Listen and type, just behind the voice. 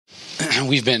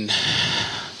We've been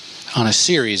on a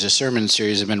sermon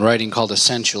series I've been writing called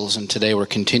Essentials, and today we're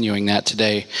continuing that.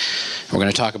 Today we're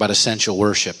going to talk about essential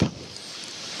worship.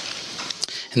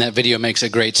 And that video makes a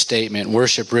great statement.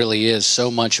 Worship really is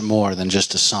so much more than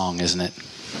just a song, isn't it?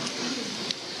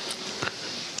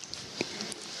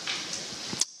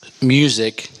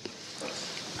 Music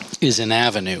is an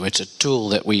avenue. It's a tool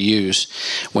that we use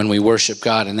when we worship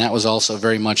God, and that was also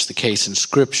very much the case in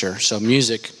Scripture. So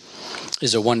music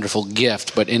is a wonderful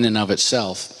gift, but in and of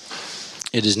itself,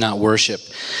 it is not worship.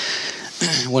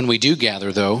 When we do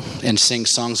gather, though, and sing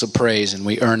songs of praise, and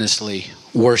we earnestly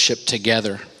worship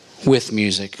together with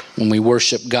music, when we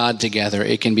worship God together,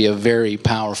 it can be a very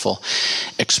powerful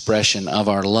expression of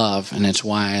our love, and it's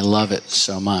why I love it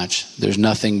so much. There's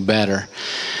nothing better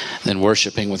than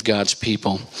worshiping with God's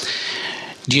people.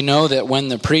 Do you know that when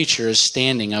the preacher is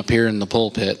standing up here in the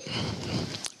pulpit,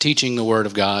 teaching the Word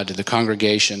of God to the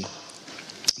congregation,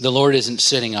 the Lord isn't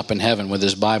sitting up in heaven with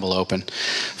his Bible open,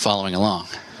 following along.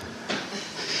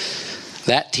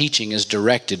 That teaching is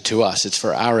directed to us. It's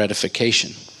for our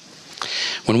edification.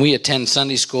 When we attend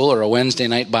Sunday school or a Wednesday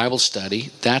night Bible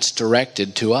study, that's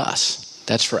directed to us.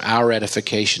 That's for our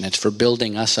edification. It's for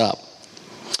building us up.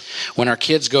 When our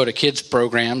kids go to kids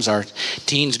programs, our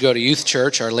teens go to youth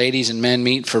church, our ladies and men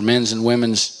meet for men's and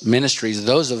women's ministries,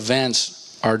 those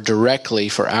events are directly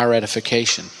for our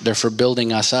edification. They're for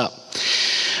building us up.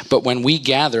 But when we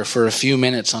gather for a few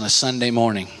minutes on a Sunday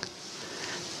morning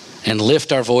and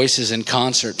lift our voices in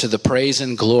concert to the praise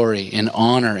and glory and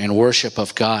honor and worship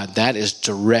of God, that is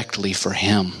directly for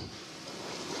Him.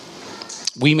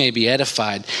 We may be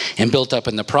edified and built up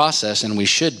in the process, and we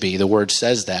should be. The Word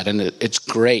says that, and it's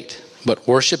great. But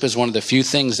worship is one of the few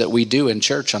things that we do in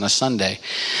church on a Sunday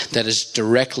that is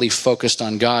directly focused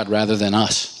on God rather than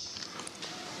us.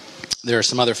 There are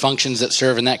some other functions that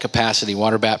serve in that capacity.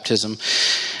 Water baptism,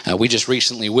 we just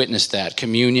recently witnessed that.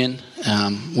 Communion,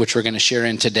 which we're going to share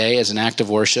in today as an act of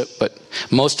worship. But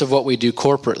most of what we do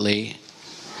corporately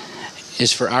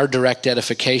is for our direct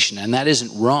edification, and that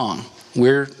isn't wrong.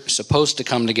 We're supposed to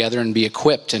come together and be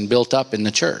equipped and built up in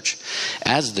the church,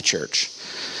 as the church.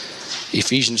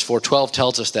 Ephesians 4:12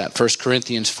 tells us that. 1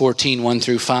 Corinthians 14, 1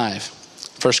 through 5.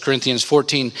 1 Corinthians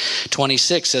 14,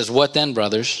 26 says, "What then,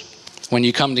 brothers? When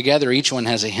you come together, each one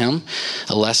has a hymn,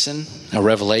 a lesson, a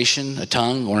revelation, a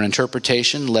tongue, or an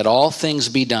interpretation. Let all things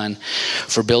be done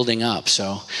for building up."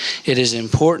 So it is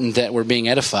important that we're being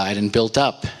edified and built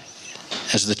up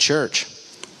as the church.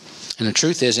 And the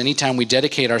truth is, anytime we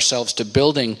dedicate ourselves to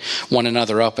building one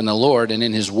another up in the Lord and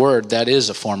in His Word, that is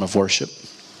a form of worship.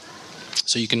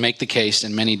 So you can make the case,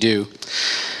 and many do,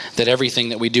 that everything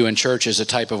that we do in church is a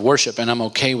type of worship, and I'm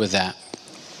okay with that.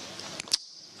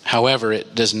 However,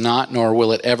 it does not, nor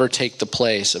will it ever take the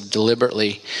place of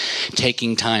deliberately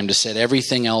taking time to set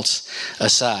everything else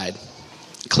aside,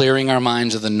 clearing our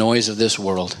minds of the noise of this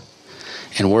world,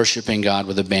 and worshiping God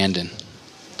with abandon.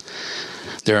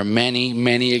 There are many,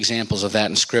 many examples of that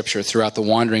in Scripture throughout the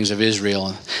wanderings of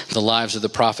Israel, the lives of the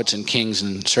prophets and kings,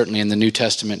 and certainly in the New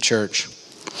Testament church.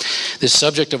 This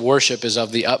subject of worship is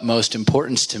of the utmost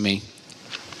importance to me.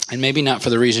 And maybe not for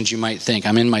the reasons you might think.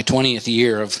 I'm in my 20th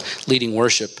year of leading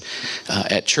worship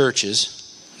at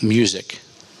churches, music.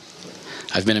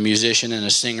 I've been a musician and a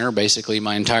singer basically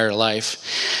my entire life.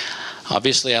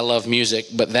 Obviously, I love music,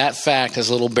 but that fact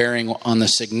has little bearing on the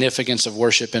significance of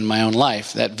worship in my own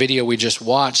life. That video we just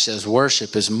watched says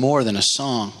worship is more than a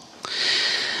song.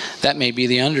 That may be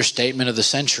the understatement of the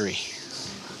century.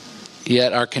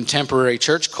 Yet our contemporary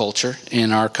church culture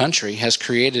in our country has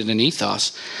created an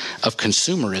ethos of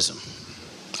consumerism,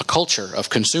 a culture of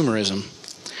consumerism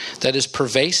that is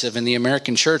pervasive in the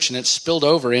American church, and it's spilled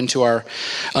over into our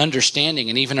understanding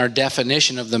and even our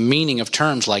definition of the meaning of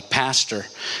terms like pastor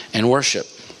and worship.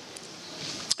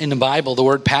 In the Bible, the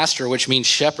word pastor, which means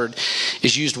shepherd,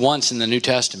 is used once in the New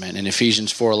Testament in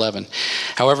Ephesians 4:11.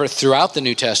 However, throughout the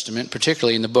New Testament,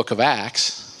 particularly in the book of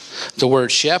Acts, the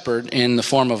word shepherd in the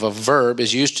form of a verb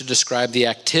is used to describe the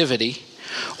activity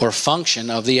or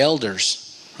function of the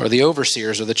elders or the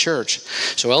overseers of the church.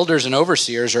 So elders and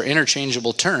overseers are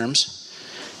interchangeable terms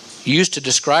used to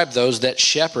describe those that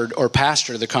shepherd or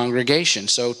pastor the congregation.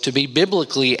 So to be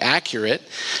biblically accurate,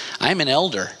 I'm an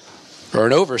elder or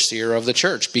an overseer of the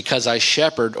church because I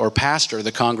shepherd or pastor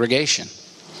the congregation.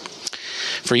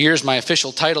 For years, my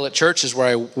official title at churches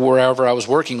wherever I was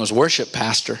working was worship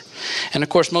pastor. And of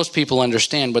course, most people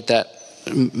understand what that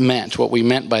meant, what we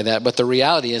meant by that. But the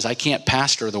reality is I can't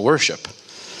pastor the worship,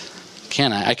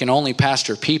 can I? I can only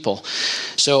pastor people.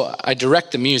 So I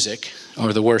direct the music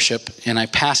or the worship, and I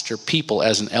pastor people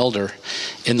as an elder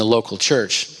in the local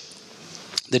church.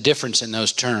 The difference in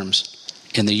those terms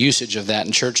And the usage of that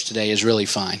in church today is really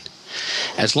fine,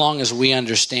 as long as we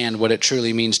understand what it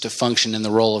truly means to function in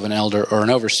the role of an elder or an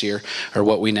overseer, or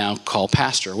what we now call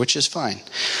pastor, which is fine.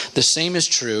 The same is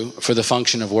true for the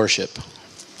function of worship.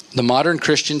 The modern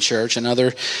Christian church and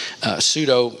other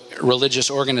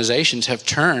pseudo-religious organizations have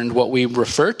turned what we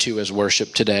refer to as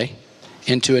worship today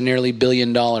into a nearly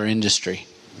billion-dollar industry.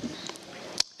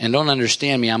 And don't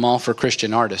understand me, I'm all for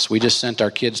Christian artists. We just sent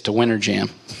our kids to Winter Jam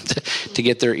to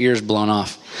get their ears blown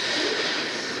off.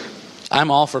 I'm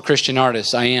all for Christian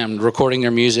artists. I am. Recording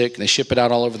their music. They ship it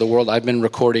out all over the world. I've been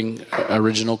recording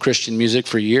original Christian music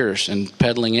for years and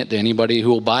peddling it to anybody who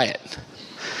will buy it,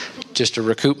 just to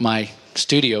recoup my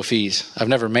studio fees. I've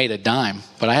never made a dime,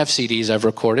 but I have CDs I've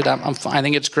recorded. I'm fine. I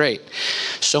think it's great.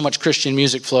 So much Christian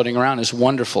music floating around is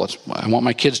wonderful. I want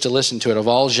my kids to listen to it of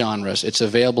all genres. It's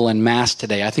available en masse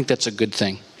today. I think that's a good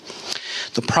thing.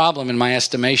 The problem, in my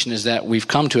estimation, is that we've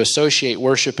come to associate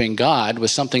worshiping God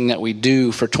with something that we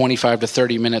do for 25 to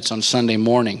 30 minutes on Sunday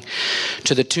morning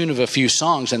to the tune of a few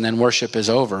songs, and then worship is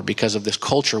over because of this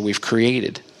culture we've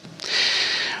created.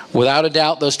 Without a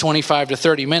doubt, those 25 to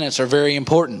 30 minutes are very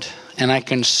important. And I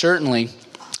can certainly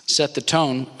set the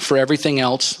tone for everything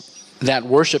else. That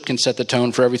worship can set the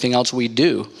tone for everything else we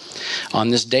do on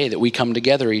this day that we come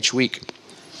together each week.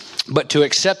 But to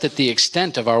accept that the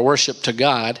extent of our worship to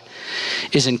God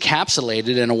is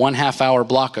encapsulated in a 1/2 hour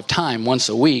block of time once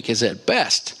a week is at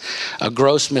best a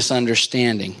gross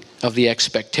misunderstanding of the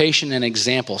expectation and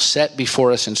example set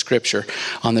before us in Scripture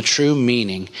on the true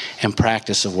meaning and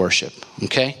practice of worship.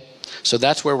 Okay? So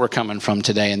that's where we're coming from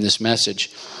today in this message.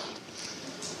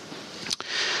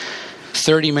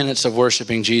 30 minutes of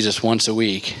worshiping Jesus once a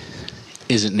week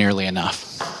isn't nearly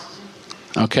enough.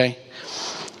 Okay?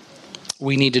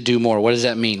 We need to do more. What does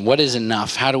that mean? What is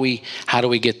enough? How do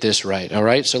we get this right? All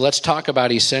right? So let's talk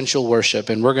about essential worship,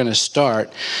 and we're going to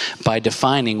start by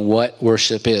defining what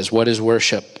worship is. What is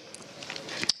worship?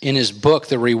 In his book,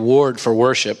 The Reward for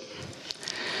Worship,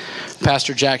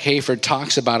 Pastor Jack Hayford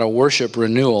talks about a worship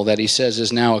renewal that he says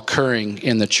is now occurring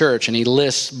in the church, and he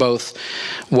lists both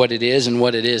what it is and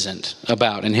what it isn't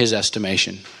about in his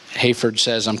estimation. Hayford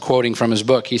says, I'm quoting from his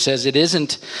book, he says, it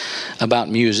isn't about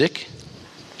music.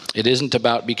 It isn't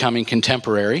about becoming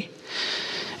contemporary.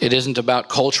 It isn't about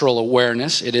cultural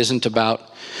awareness. It isn't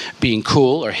about being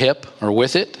cool or hip or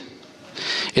with it.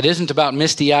 It isn't about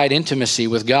misty-eyed intimacy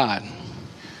with God.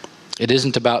 It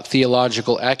isn't about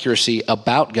theological accuracy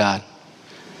about God.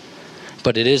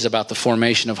 But it is about the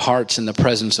formation of hearts in the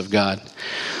presence of God.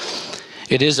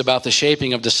 It is about the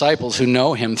shaping of disciples who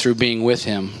know Him through being with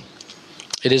Him.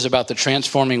 It is about the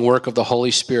transforming work of the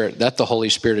Holy Spirit that the Holy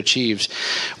Spirit achieves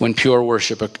when pure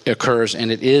worship occurs.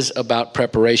 And it is about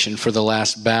preparation for the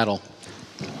last battle.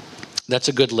 That's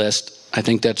a good list. I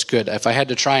think that's good. If I had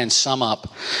to try and sum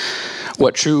up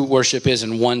what true worship is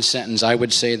in one sentence, I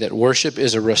would say that worship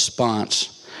is a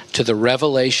response to the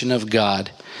revelation of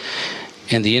God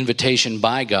and the invitation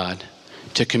by God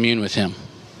to commune with Him.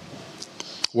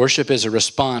 Worship is a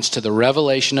response to the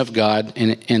revelation of God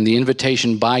and the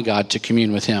invitation by God to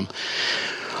commune with Him.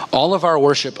 All of our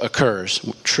worship occurs,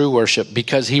 true worship,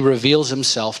 because He reveals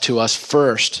Himself to us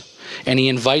first, and He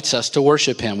invites us to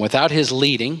worship Him. Without His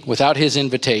leading, without His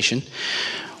invitation,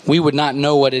 we would not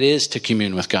know what it is to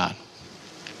commune with God,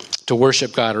 to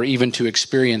worship God, or even to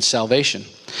experience salvation.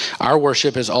 Our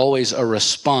worship is always a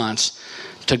response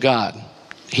to God.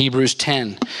 Hebrews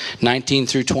 10, 19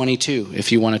 through 22,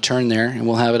 if you want to turn there, and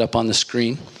we'll have it up on the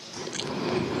screen.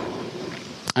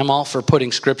 I'm all for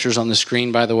putting scriptures on the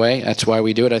screen, by the way. That's why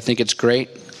we do it. I think it's great.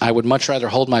 I would much rather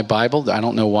hold my Bible. I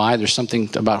don't know why. There's something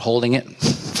about holding it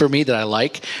for me that I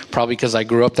like, probably because I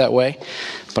grew up that way.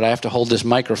 But I have to hold this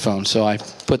microphone, so I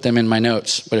put them in my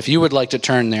notes. But if you would like to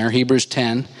turn there, Hebrews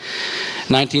 10,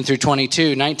 19 through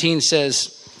 22. 19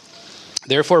 says,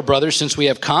 therefore, brothers, since we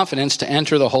have confidence to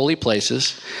enter the holy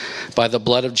places by the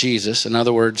blood of Jesus, in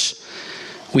other words,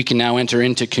 we can now enter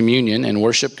into communion and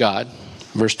worship God.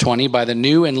 Verse 20, by the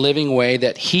new and living way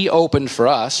that He opened for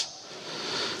us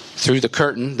through the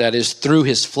curtain, that is, through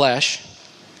His flesh.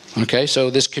 Okay, so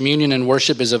this communion and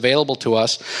worship is available to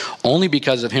us only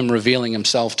because of Him revealing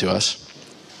Himself to us.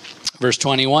 Verse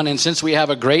 21, and since we have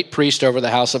a great priest over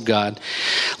the house of God,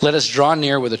 let us draw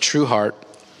near with a true heart,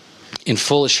 in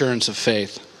full assurance of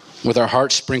faith, with our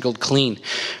hearts sprinkled clean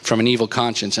from an evil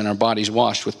conscience and our bodies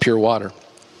washed with pure water.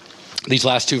 These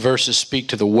last two verses speak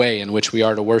to the way in which we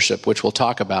are to worship, which we'll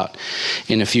talk about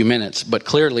in a few minutes. But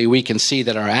clearly we can see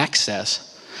that our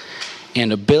access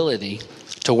and ability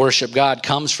to worship God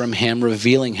comes from Him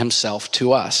revealing Himself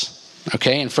to us.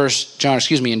 Okay, in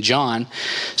John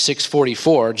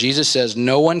 6:44, Jesus says,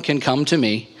 "No one can come to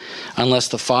me unless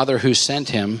the Father who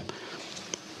sent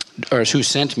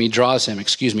me draws him."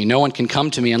 No one can come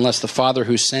to me unless the Father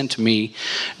who sent me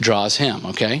draws him.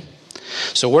 Okay,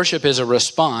 so worship is a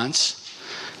response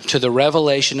to the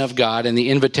revelation of God and the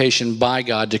invitation by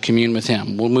God to commune with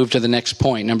him. We'll move to the next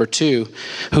point. Number 2,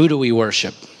 who do we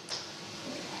worship?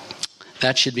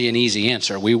 That should be an easy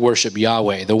answer. We worship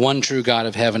Yahweh, the one true God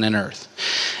of heaven and earth.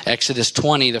 Exodus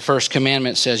 20, the first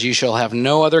commandment says, "You shall have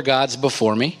no other gods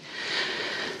before me."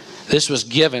 This was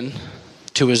given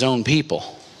to his own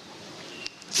people.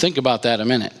 Think about that a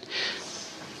minute.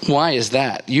 Why is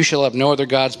that? You shall have no other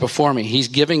gods before me. He's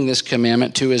giving this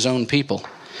commandment to his own people.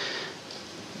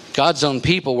 God's own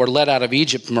people were led out of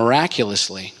Egypt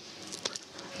miraculously.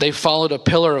 They followed a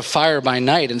pillar of fire by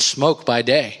night and smoke by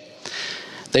day.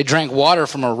 They drank water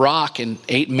from a rock and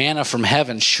ate manna from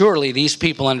heaven. Surely these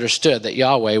people understood that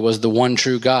Yahweh was the one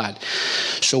true God.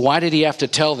 So why did he have to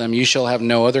tell them, "You shall have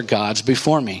no other gods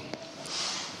before me"?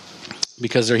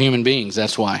 Because they're human beings,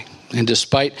 that's why. And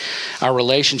despite our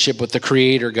relationship with the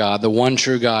Creator God, the one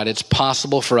true God, it's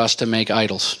possible for us to make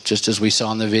idols, just as we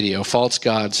saw in the video, false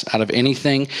gods, out of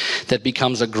anything that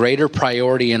becomes a greater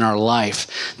priority in our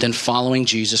life than following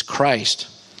Jesus Christ.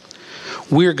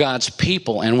 We're God's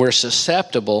people, and we're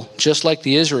susceptible, just like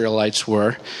the Israelites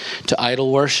were, to idol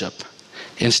worship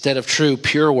instead of true,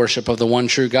 pure worship of the one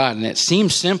true God. And it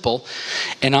seems simple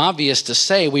and obvious to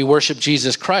say we worship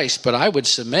Jesus Christ, but I would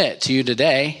submit to you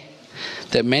today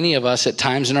that many of us at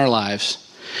times in our lives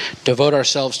devote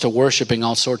ourselves to worshiping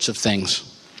all sorts of things,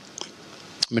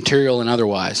 material and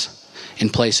otherwise, in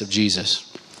place of Jesus.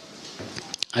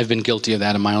 I've been guilty of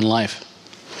that in my own life.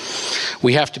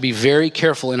 We have to be very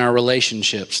careful in our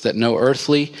relationships that no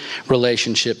earthly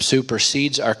relationship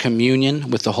supersedes our communion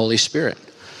with the Holy Spirit.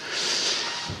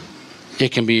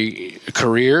 It can be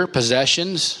career,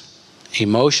 possessions,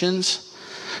 emotions,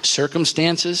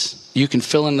 circumstances. You can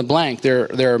fill in the blank.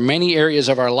 There are many areas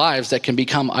of our lives that can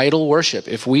become idol worship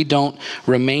if we don't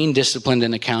remain disciplined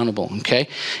and accountable. Okay?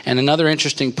 And another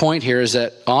interesting point here is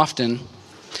that often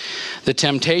the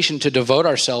temptation to devote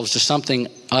ourselves to something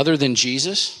other than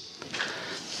Jesus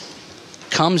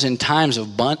comes in times of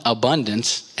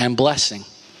abundance and blessing.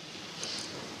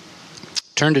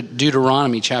 Turn to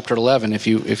Deuteronomy chapter 11 if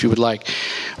you would like.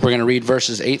 We're going to read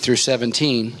verses 8 through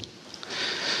 17.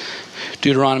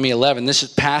 Deuteronomy 11. This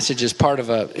passage is part of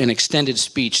an extended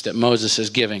speech that Moses is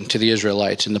giving to the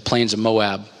Israelites in the plains of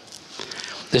Moab.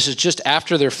 This is just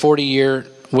after their 40-year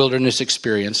wilderness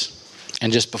experience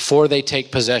and just before they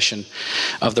take possession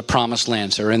of the promised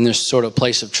land. So they're in this sort of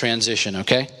place of transition,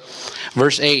 okay?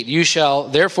 Verse 8, "You shall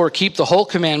therefore keep the whole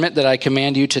commandment that I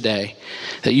command you today,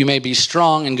 that you may be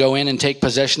strong and go in and take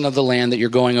possession of the land that you're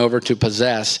going over to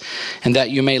possess, and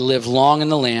that you may live long in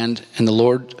the land and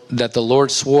that the Lord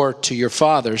swore to your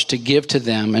fathers to give to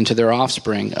them and to their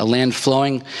offspring, a land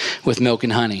flowing with milk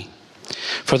and honey.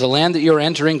 For the land that you're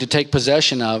entering to take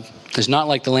possession of is not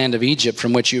like the land of Egypt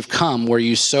from which you've come, where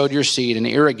you sowed your seed and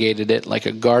irrigated it like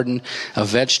a garden of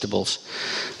vegetables.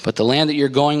 But the land that you're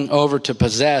going over to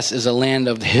possess is a land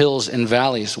of hills and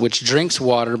valleys, which drinks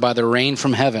water by the rain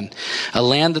from heaven, a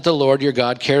land that the Lord your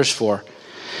God cares for.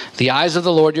 The eyes of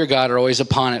the Lord your God are always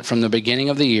upon it from the beginning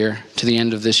of the year to the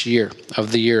end of the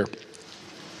year."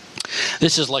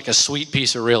 This is like a sweet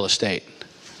piece of real estate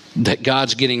that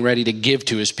God's getting ready to give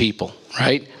to his people,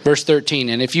 right? Verse 13,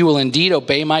 "And if you will indeed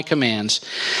obey my commands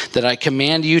that I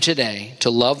command you today, to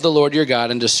love the Lord your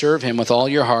God and to serve him with all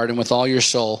your heart and with all your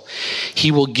soul,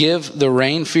 he will give the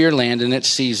rain for your land in its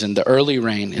season, the early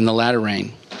rain and the latter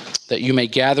rain, that you may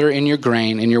gather in your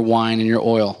grain and your wine and your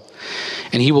oil.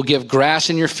 And he will give grass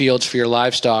in your fields for your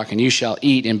livestock, and you shall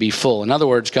eat and be full." In other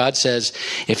words, God says,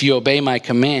 if you obey my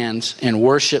commands and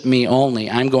worship me only,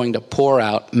 I'm going to pour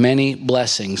out many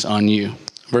blessings on you.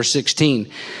 Verse 16,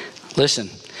 listen,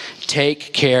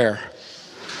 "Take care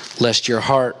lest your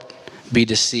heart be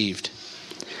deceived,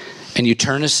 and you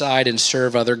turn aside and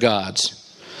serve other gods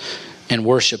and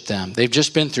worship them." They've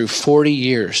just been through 40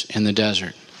 years in the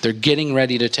desert. They're getting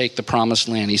ready to take the promised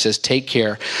land. He says, "Take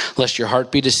care lest your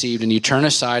heart be deceived, and you turn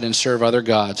aside and serve other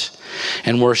gods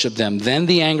and worship them. Then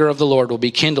the anger of the Lord will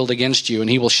be kindled against you, and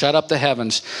he will shut up the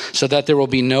heavens so that there will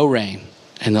be no rain,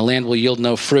 and the land will yield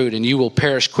no fruit, and you will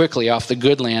perish quickly off the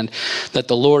good land that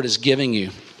the Lord is giving you."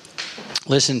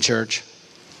 Listen, church,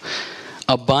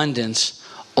 abundance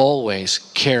always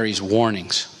carries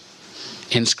warnings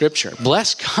in Scripture.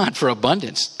 Bless God for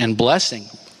abundance and blessing.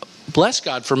 Bless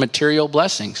God for material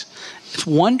blessings. It's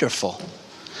wonderful.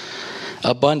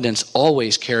 abundance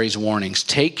always carries warnings.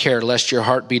 Take care lest your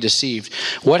heart be deceived.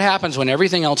 What happens when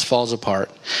everything else falls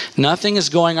apart? Nothing is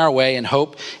going our way and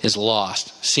hope is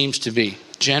lost. Seems to be.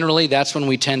 Generally, that's when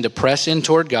we tend to press in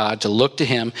toward God, to look to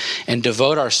Him and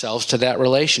devote ourselves to that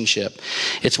relationship.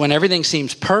 It's when everything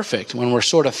seems perfect, when we're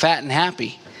sort of fat and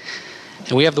happy,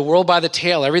 and we have the world by the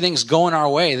tail, everything's going our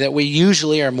way, that we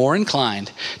usually are more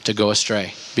inclined to go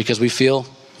astray because we feel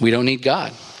we don't need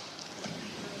God.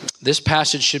 This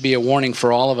passage should be a warning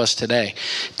for all of us today.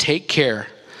 Take care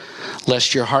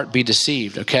lest your heart be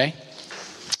deceived, okay?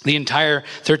 The entire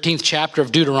 13th chapter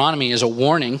of Deuteronomy is a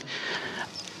warning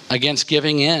against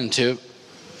giving in to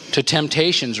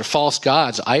temptations or false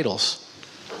gods, idols.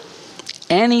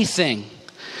 Anything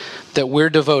that we're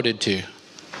devoted to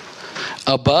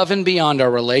above and beyond our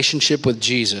relationship with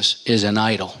Jesus is an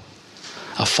idol,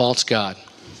 a false god.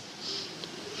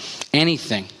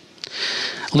 Anything.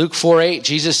 Luke 4:8,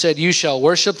 Jesus said, "You shall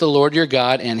worship the Lord your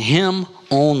God, and Him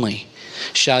only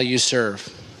shall you serve."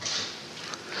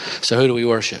 So who do we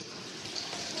worship?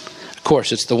 Of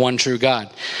course, it's the one true God.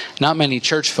 Not many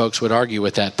church folks would argue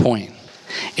with that point.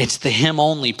 It's the Him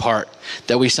only part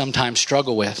that we sometimes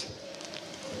struggle with.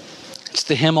 It's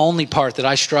the Him only part that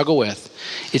I struggle with.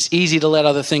 It's easy to let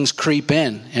other things creep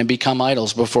in and become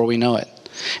idols before we know it.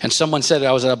 And someone said,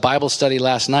 I was at a Bible study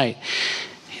last night,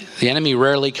 the enemy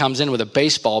rarely comes in with a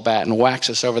baseball bat and whacks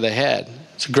us over the head.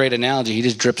 It's a great analogy. He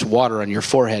just drips water on your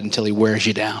forehead until he wears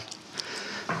you down.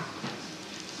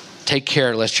 Take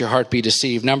care lest your heart be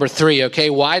deceived. Number 3, okay,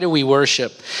 why do we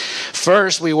worship?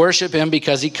 First, we worship Him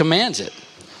because He commands it.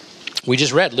 We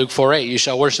just read Luke 4:8, you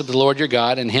shall worship the Lord your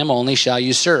God, and Him only shall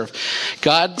you serve.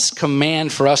 God's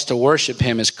command for us to worship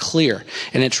Him is clear,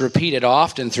 and it's repeated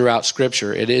often throughout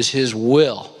Scripture. It is His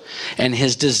will and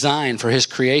His design for His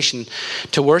creation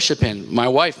to worship Him. My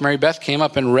wife, Mary Beth, came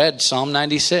up and read Psalm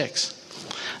 96.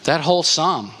 That whole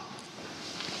psalm,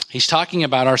 he's talking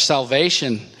about our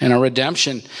salvation and our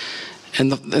redemption and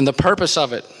the purpose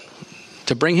of it,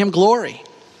 to bring Him glory.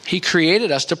 He created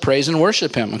us to praise and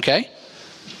worship Him, okay?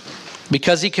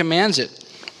 Because He commands it.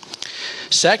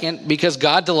 Second, because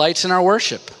God delights in our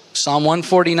worship. Psalm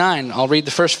 149, I'll read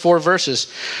the first 4 verses.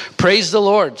 Praise the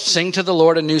Lord, sing to the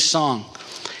Lord a new song.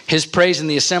 His praise in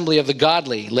the assembly of the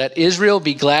godly. Let Israel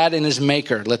be glad in His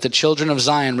Maker. Let the children of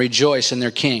Zion rejoice in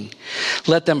their King.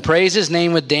 Let them praise His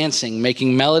name with dancing,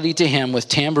 making melody to Him with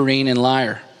tambourine and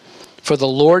lyre. For the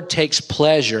Lord takes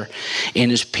pleasure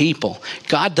in His people.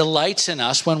 God delights in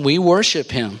us when we worship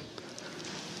Him.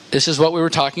 This is what we were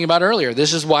talking about earlier.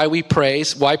 This is why we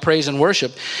praise, why praise and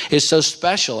worship is so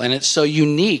special and it's so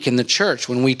unique in the church.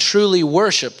 When we truly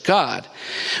worship God,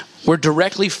 we're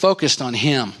directly focused on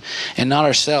Him and not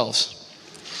ourselves.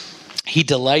 He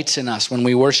delights in us when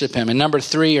we worship Him. And number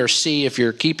 3, or C, if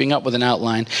you're keeping up with an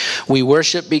outline, we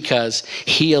worship because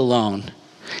He alone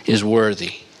is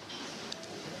worthy.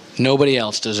 Nobody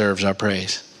else deserves our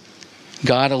praise.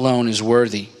 God alone is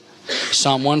worthy.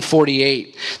 Psalm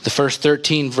 148, the first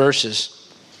 13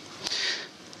 verses.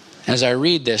 As I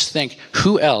read this, think,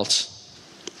 who else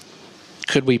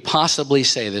could we possibly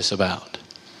say this about?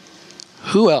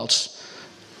 Who else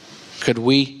could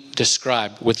we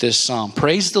describe with this psalm?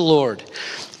 Praise the Lord.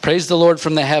 Praise the Lord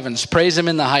from the heavens. Praise Him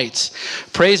in the heights.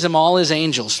 Praise Him, all His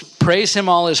angels. Praise Him,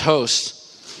 all His hosts.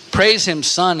 Praise Him,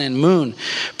 sun and moon.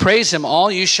 Praise Him, all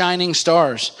you shining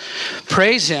stars.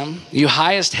 Praise Him, you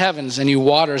highest heavens and you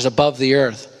waters above the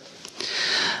earth.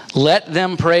 Let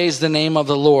them praise the name of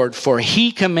the Lord, for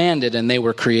He commanded and they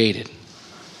were created.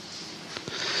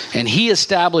 And He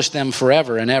established them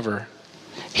forever and ever.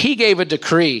 He gave a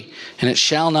decree and it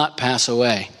shall not pass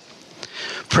away.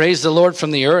 Praise the Lord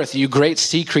from the earth, you great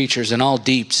sea creatures and all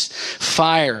deeps,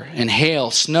 fire and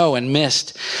hail, snow and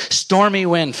mist, stormy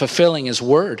wind fulfilling His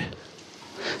word.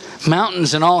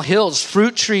 Mountains and all hills,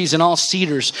 fruit trees and all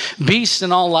cedars, beasts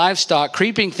and all livestock,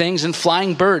 creeping things and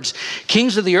flying birds,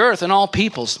 kings of the earth and all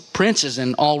peoples, princes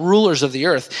and all rulers of the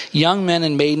earth, young men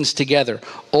and maidens together,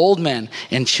 old men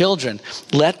and children.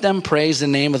 Let them praise the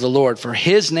name of the Lord, for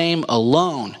His name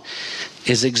alone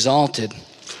is exalted.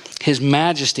 His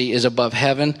majesty is above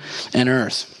heaven and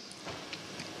earth.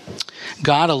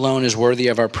 God alone is worthy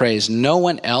of our praise. No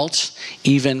one else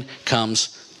even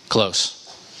comes close.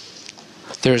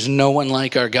 There's no one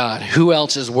like our God. Who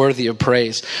else is worthy of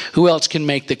praise? Who else can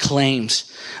make the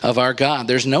claims of our God?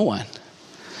 There's no one.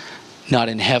 Not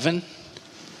in heaven.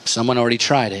 Someone already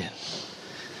tried it.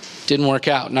 Didn't work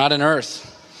out. Not on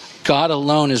earth. God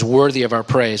alone is worthy of our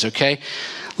praise, okay?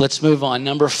 Let's move on.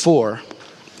 Number 4.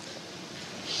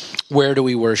 Where do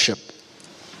we worship?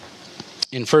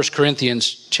 In 1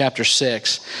 Corinthians chapter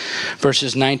 6,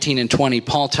 verses 19 and 20,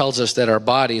 Paul tells us that our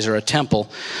bodies are a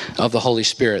temple of the Holy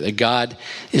Spirit, that God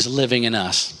is living in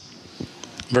us.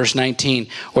 Verse 19,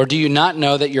 or do you not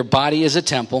know that your body is a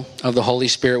temple of the Holy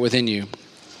Spirit within you,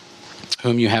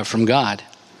 whom you have from God?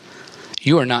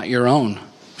 You are not your own,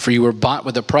 for you were bought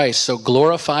with a price, so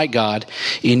glorify God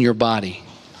in your body.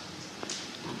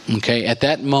 Okay, at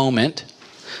that moment,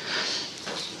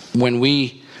 when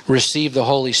we receive the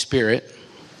Holy Spirit,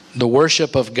 the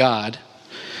worship of God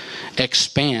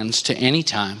expands to any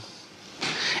time,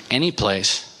 any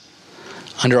place,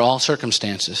 under all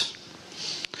circumstances.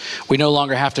 We no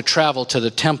longer have to travel to the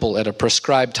temple at a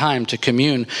prescribed time to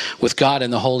commune with God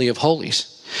in the Holy of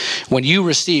Holies. When you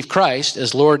receive Christ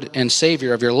as Lord and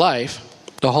Savior of your life,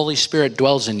 the Holy Spirit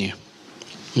dwells in you.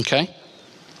 Okay?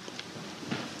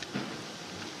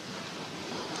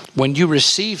 When you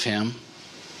receive Him,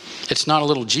 it's not a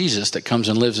little Jesus that comes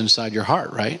and lives inside your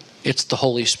heart, right? It's the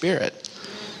Holy Spirit.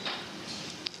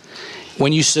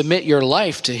 When you submit your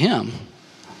life to Him,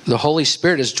 the Holy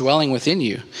Spirit is dwelling within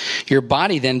you. Your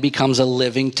body then becomes a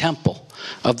living temple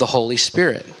of the Holy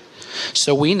Spirit.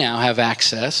 So we now have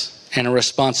access and a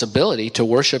responsibility to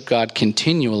worship God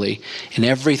continually in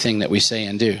everything that we say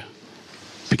and do,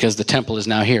 because the temple is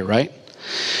now here, right?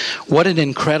 What an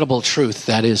incredible truth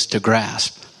that is to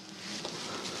grasp.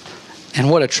 And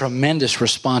what a tremendous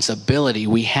responsibility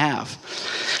we have.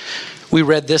 We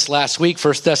read this last week,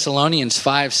 1 Thessalonians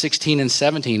 5, 16 and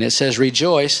 17. It says,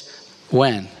 rejoice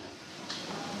when?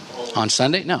 On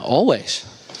Sunday? No, always.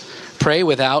 Pray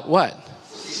without what?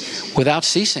 Without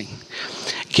ceasing.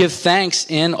 Give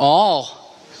thanks in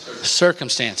all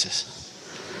circumstances.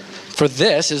 For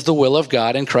this is the will of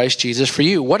God in Christ Jesus for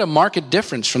you. What a marked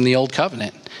difference from the old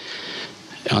covenant.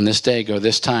 On this day, go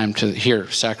this time to here,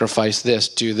 sacrifice this,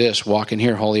 do this, walk in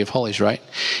here, Holy of Holies, right?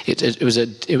 It was a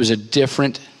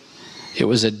different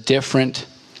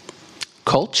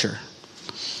culture.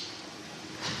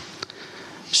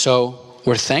 So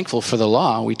we're thankful for the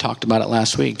law. We talked about it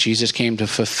last week. Jesus came to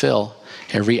fulfill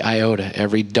every iota,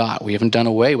 every dot. We haven't done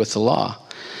away with the law.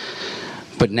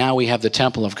 But now we have the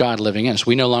temple of God living in us.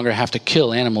 We no longer have to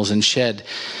kill animals and shed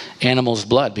animals'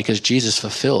 blood because Jesus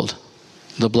fulfilled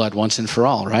the blood once and for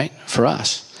all, right? For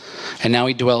us. And now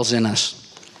He dwells in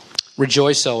us.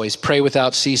 Rejoice always, pray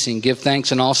without ceasing, give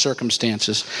thanks in all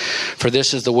circumstances, for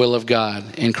this is the will of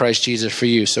God in Christ Jesus for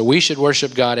you. So we should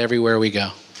worship God everywhere we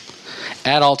go,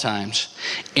 at all times,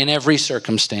 in every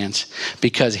circumstance,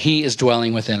 because He is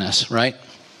dwelling within us, right?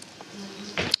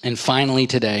 And finally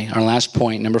today, our last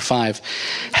point, number 5,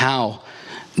 how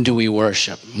do we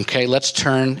worship? Okay, let's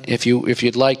turn, if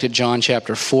you'd like, to John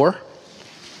chapter 4.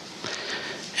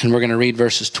 And we're going to read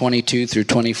verses 22 through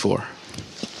 24.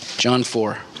 John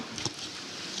 4.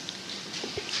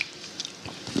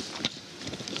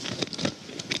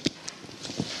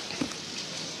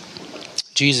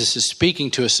 Jesus is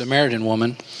speaking to a Samaritan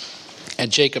woman at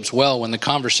Jacob's well when the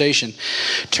conversation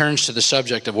turns to the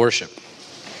subject of worship.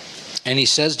 And He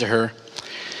says to her,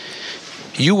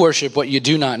 you worship what you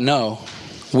do not know.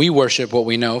 We worship what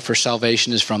we know, for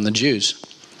salvation is from the Jews.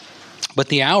 But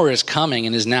the hour is coming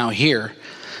and is now here,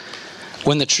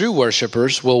 when the true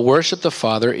worshipers will worship the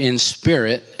Father in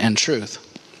spirit and truth.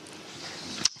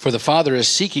 For the Father is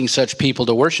seeking such people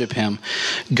to worship Him.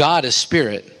 God is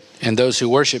spirit, and those who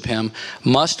worship Him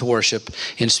must worship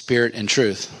in spirit and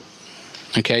truth.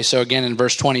 Okay, so again in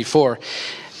verse 24,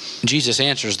 Jesus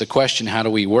answers the question, how do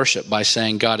we worship? By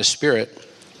saying God is spirit,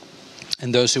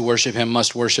 and those who worship Him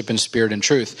must worship in spirit and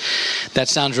truth. That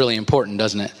sounds really important,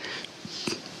 doesn't it?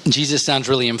 Jesus sounds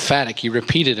really emphatic. He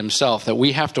repeated Himself that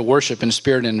we have to worship in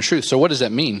spirit and in truth. So what does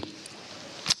that mean?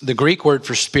 The Greek word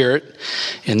for spirit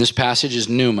in this passage is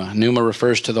pneuma. Pneuma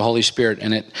refers to the Holy Spirit,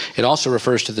 and it also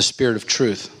refers to the Spirit of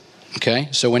truth. Okay?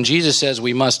 So when Jesus says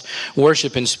we must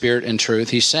worship in spirit and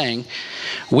truth, He's saying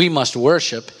we must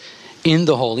worship in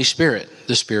the Holy Spirit,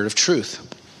 the Spirit of truth.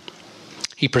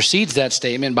 He precedes that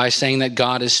statement by saying that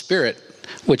God is spirit,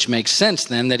 which makes sense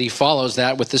then that He follows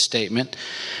that with the statement,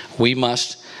 we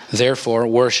must therefore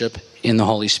worship in the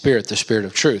Holy Spirit, the Spirit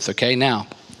of truth. Okay, now,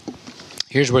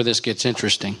 here's where this gets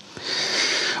interesting.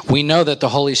 We know that the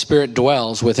Holy Spirit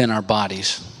dwells within our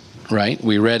bodies, right?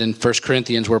 We read in 1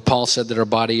 Corinthians where Paul said that our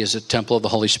body is a temple of the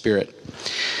Holy Spirit.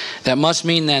 That must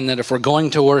mean then that if we're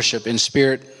going to worship in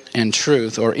spirit and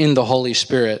truth, or in the Holy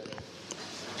Spirit,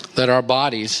 that our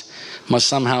bodies must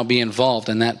somehow be involved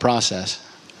in that process.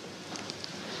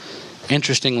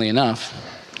 Interestingly enough,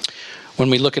 when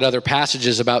we look at other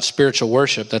passages about spiritual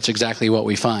worship, that's exactly what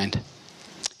we find.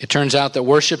 It turns out that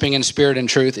worshiping in spirit and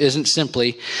truth isn't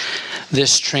simply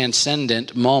this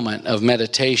transcendent moment of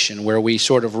meditation where we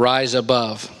sort of rise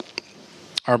above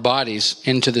our bodies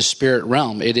into the spirit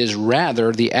realm. It is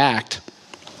rather the act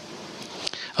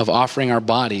of offering our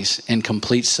bodies in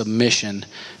complete submission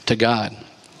to God,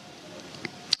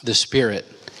 the Spirit,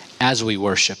 as we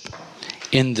worship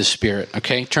in the Spirit.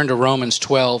 Okay, turn to Romans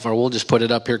 12, or we'll just put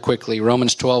it up here quickly.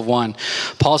 Romans 12:1.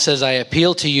 Paul says, I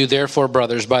appeal to you, therefore,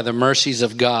 brothers, by the mercies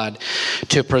of God,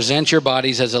 to present your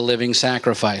bodies as a living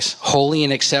sacrifice, holy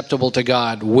and acceptable to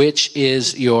God, which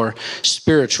is your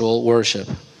spiritual worship.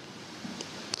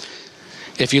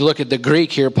 If you look at the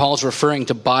Greek here, Paul's referring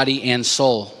to body and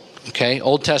soul. Okay,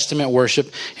 Old Testament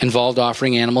worship involved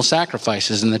offering animal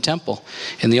sacrifices in the temple.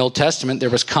 In the Old Testament, there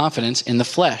was confidence in the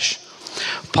flesh.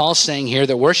 Paul's saying here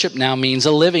that worship now means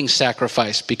a living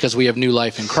sacrifice because we have new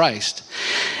life in Christ.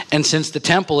 And since the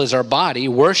temple is our body,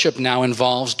 worship now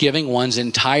involves giving one's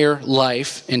entire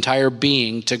life, entire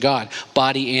being to God,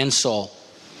 body and soul.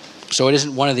 So it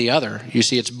isn't one or the other. You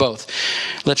see, it's both.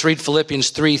 Let's read Philippians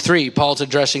 3:3. Paul's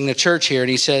addressing the church here, and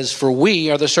he says, for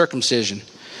we are the circumcision,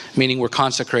 meaning we're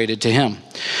consecrated to him,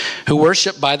 who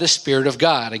worship by the Spirit of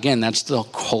God. Again, that's the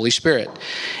Holy Spirit.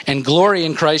 And glory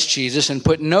in Christ Jesus and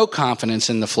put no confidence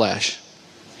in the flesh,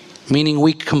 meaning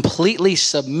we completely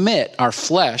submit our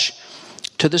flesh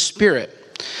to the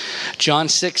Spirit. John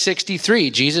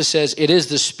 6:63, Jesus says, it is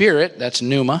the Spirit, that's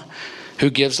pneuma, who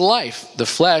gives life. The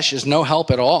flesh is no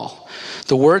help at all.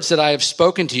 The words that I have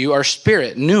spoken to you are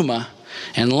spirit, pneuma,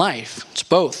 and life. It's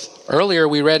both. Earlier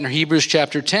we read in Hebrews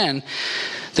chapter 10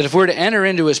 that if we're to enter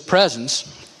into his presence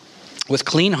with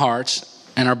clean hearts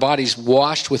and our bodies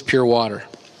washed with pure water.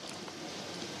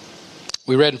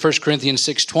 We read in 1 Corinthians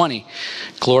 6:20,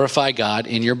 glorify God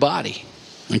in your body.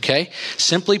 Okay?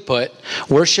 Simply put,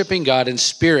 worshiping God in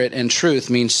spirit and truth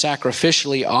means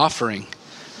sacrificially offering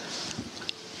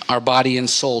our body and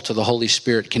soul to the Holy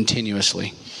Spirit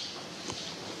continuously.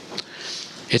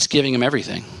 It's giving him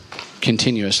everything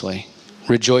continuously,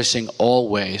 rejoicing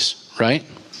always, right?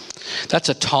 That's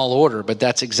a tall order, but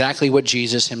that's exactly what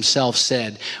Jesus himself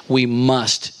said we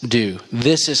must do.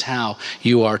 This is how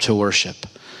you are to worship.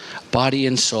 Body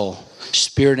and soul,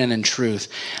 spirit and in truth.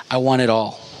 I want it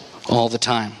all the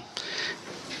time.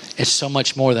 It's so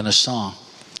much more than a song.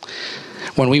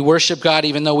 When we worship God,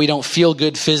 even though we don't feel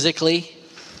good physically,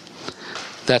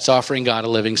 that's offering God a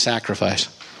living sacrifice.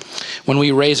 When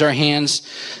we raise our hands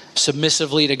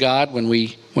submissively to God, when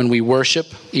we worship,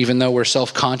 even though we're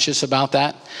self-conscious about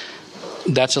that,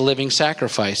 that's a living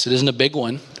sacrifice. It isn't a big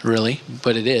one, really,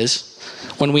 but it is.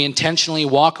 When we intentionally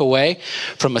walk away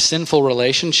from a sinful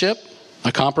relationship,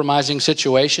 a compromising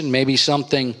situation, maybe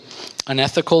something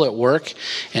unethical at work,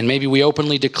 and maybe we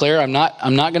openly declare, I'm not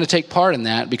going to take part in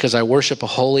that because I worship a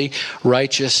holy,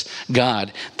 righteous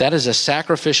God. That is a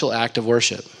sacrificial act of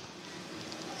worship.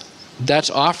 That's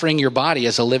offering your body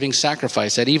as a living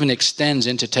sacrifice. That even extends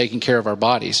into taking care of our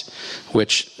bodies,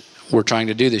 which we're trying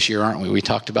to do this year, aren't we? We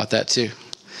talked about that too.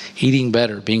 Eating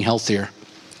better, being healthier.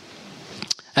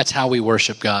 That's how we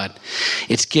worship God.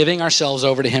 It's giving ourselves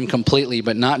over to him completely,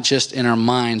 but not just in our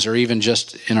minds or even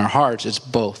just in our hearts. It's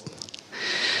both.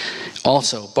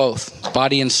 Also, both,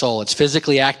 body and soul. It's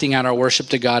physically acting out our worship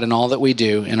to God in all that we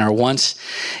do, in our once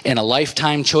in a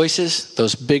lifetime choices,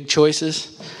 those big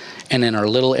choices, and in our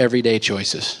little everyday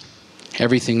choices.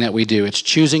 Everything that we do. It's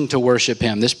choosing to worship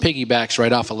him. This piggybacks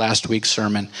right off of last week's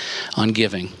sermon on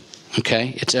giving.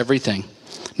 Okay? It's everything.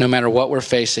 No matter what we're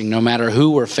facing, no matter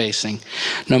who we're facing,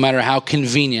 no matter how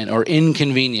convenient or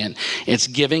inconvenient, it's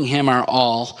giving him our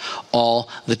all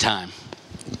the time.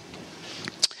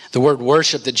 The word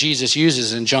worship that Jesus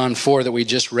uses in John 4 that we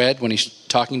just read when he's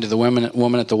talking to the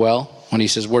woman at the well, when he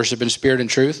says worship in spirit and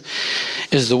truth,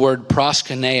 is the word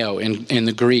proskuneo in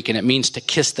the Greek, and it means to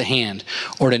kiss the hand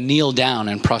or to kneel down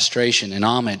in prostration and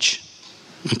homage.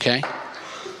 Okay?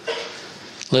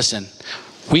 Listen,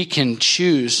 we can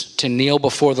choose to kneel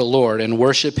before the Lord and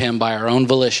worship him by our own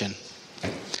volition.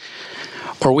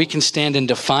 Or we can stand in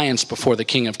defiance before the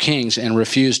King of Kings and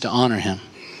refuse to honor him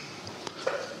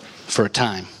for a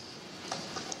time.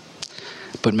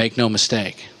 But make no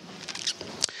mistake,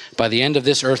 by the end of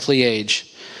this earthly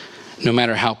age, no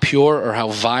matter how pure or how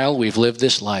vile we've lived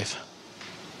this life,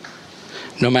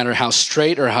 no matter how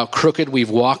straight or how crooked we've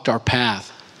walked our path,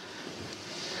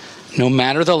 no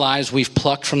matter the lives we've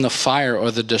plucked from the fire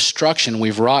or the destruction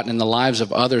we've wrought in the lives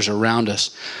of others around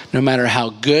us, no matter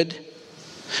how good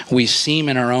we seem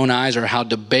in our own eyes or how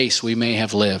debased we may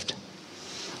have lived,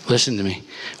 listen to me,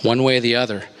 one way or the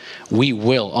other, we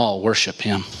will all worship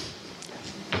him.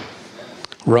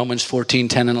 Romans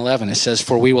 14:10 and 11. It says,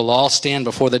 "For we will all stand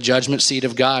before the judgment seat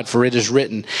of God, for it is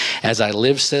written, as I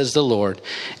live, says the Lord,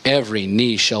 every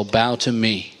knee shall bow to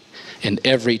me, and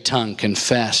every tongue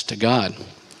confess to God."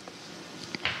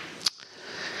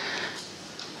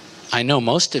 I know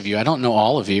most of you. I don't know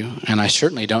all of you, and I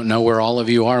certainly don't know where all of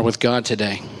you are with God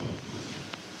today.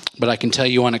 But I can tell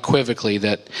you unequivocally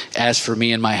that as for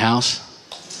me and my house,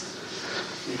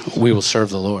 we will serve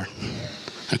the Lord.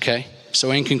 Okay?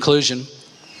 So in conclusion,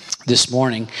 this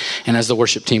morning, and as the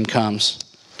worship team comes,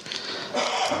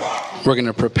 we're going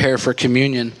to prepare for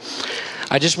communion.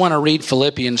 I just want to read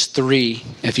Philippians 3,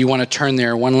 if you want to turn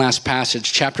there, one last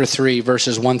passage, chapter 3,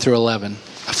 verses 1 through 11,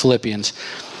 Philippians.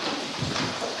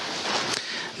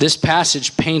 This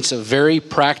passage paints a very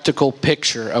practical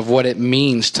picture of what it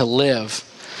means to live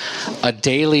a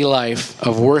daily life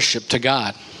of worship to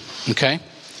God. Okay?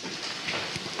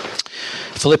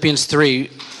 Philippians 3,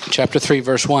 chapter 3,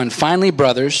 verse 1. Finally,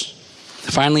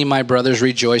 my brothers,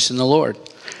 rejoice in the Lord.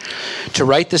 To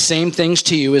write the same things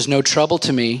to you is no trouble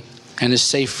to me and is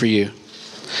safe for you.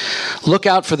 Look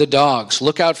out for the dogs.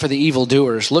 Look out for the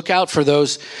evildoers. Look out for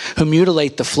those who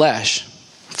mutilate the flesh.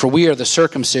 For we are the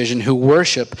circumcision who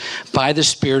worship by the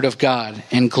Spirit of God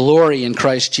and glory in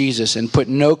Christ Jesus and put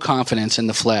no confidence in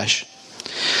the flesh.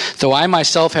 Though I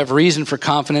myself have reason for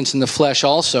confidence in the flesh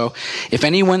also, if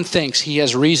anyone thinks he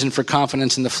has reason for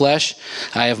confidence in the flesh,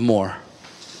 I have more.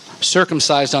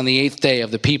 Circumcised on the 8th day of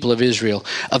the people of Israel,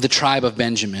 of the tribe of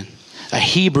Benjamin, a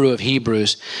Hebrew of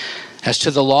Hebrews, as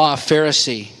to the law, a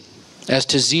Pharisee, as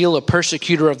to zeal, a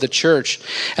persecutor of the church,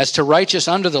 as to righteous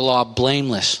under the law,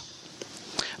 blameless.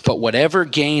 But whatever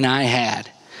gain I had,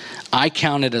 I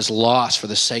count it as loss for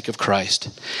the sake of Christ.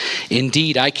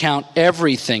 Indeed, I count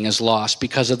everything as loss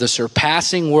because of the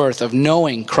surpassing worth of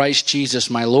knowing Christ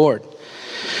Jesus my Lord.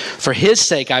 For his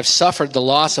sake I've suffered the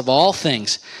loss of all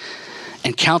things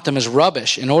and count them as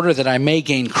rubbish, in order that I may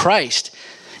gain Christ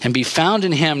and be found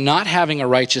in him, not having a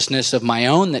righteousness of my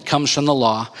own that comes from the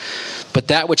law, but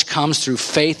that which comes through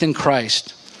faith in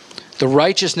Christ, the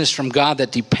righteousness from God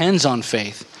that depends on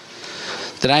faith,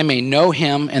 that I may know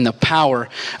him and the power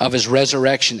of his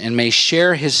resurrection and may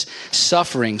share his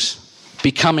sufferings,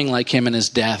 becoming like him in his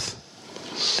death,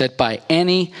 that by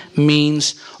any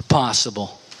means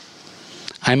possible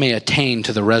I may attain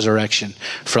to the resurrection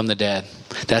from the dead.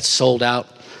 That's sold out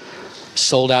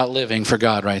living for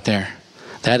God right there.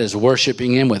 That is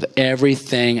worshiping him with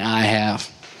everything I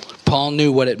have. Paul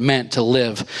knew what it meant to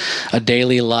live a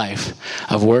daily life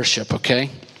of worship, okay?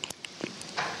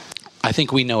 I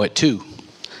think we know it too.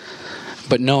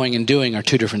 But knowing and doing are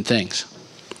two different things.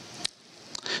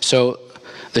 So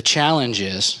the challenge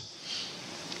is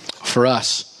for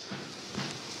us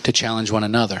to challenge one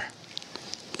another.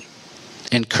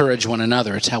 Encourage one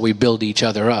another. It's how we build each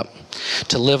other up.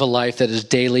 To live a life that is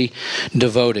daily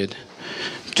devoted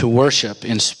to worship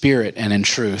in spirit and in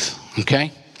truth.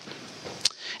 Okay?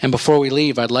 And before we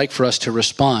leave, I'd like for us to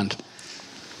respond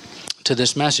to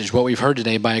this message, what we've heard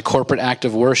today, by a corporate act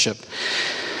of worship,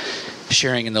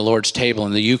 sharing in the Lord's table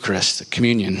and the Eucharist, the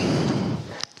communion.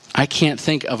 I can't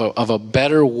think of a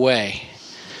better way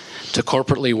to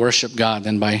corporately worship God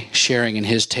than by sharing in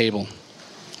his table.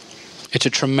 It's a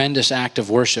tremendous act of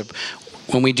worship.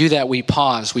 When we do that, we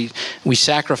pause. We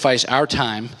sacrifice our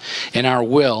time and our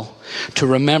will to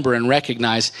remember and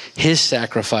recognize his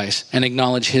sacrifice and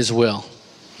acknowledge his will.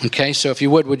 Okay, so if you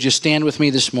would you stand with me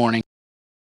this morning?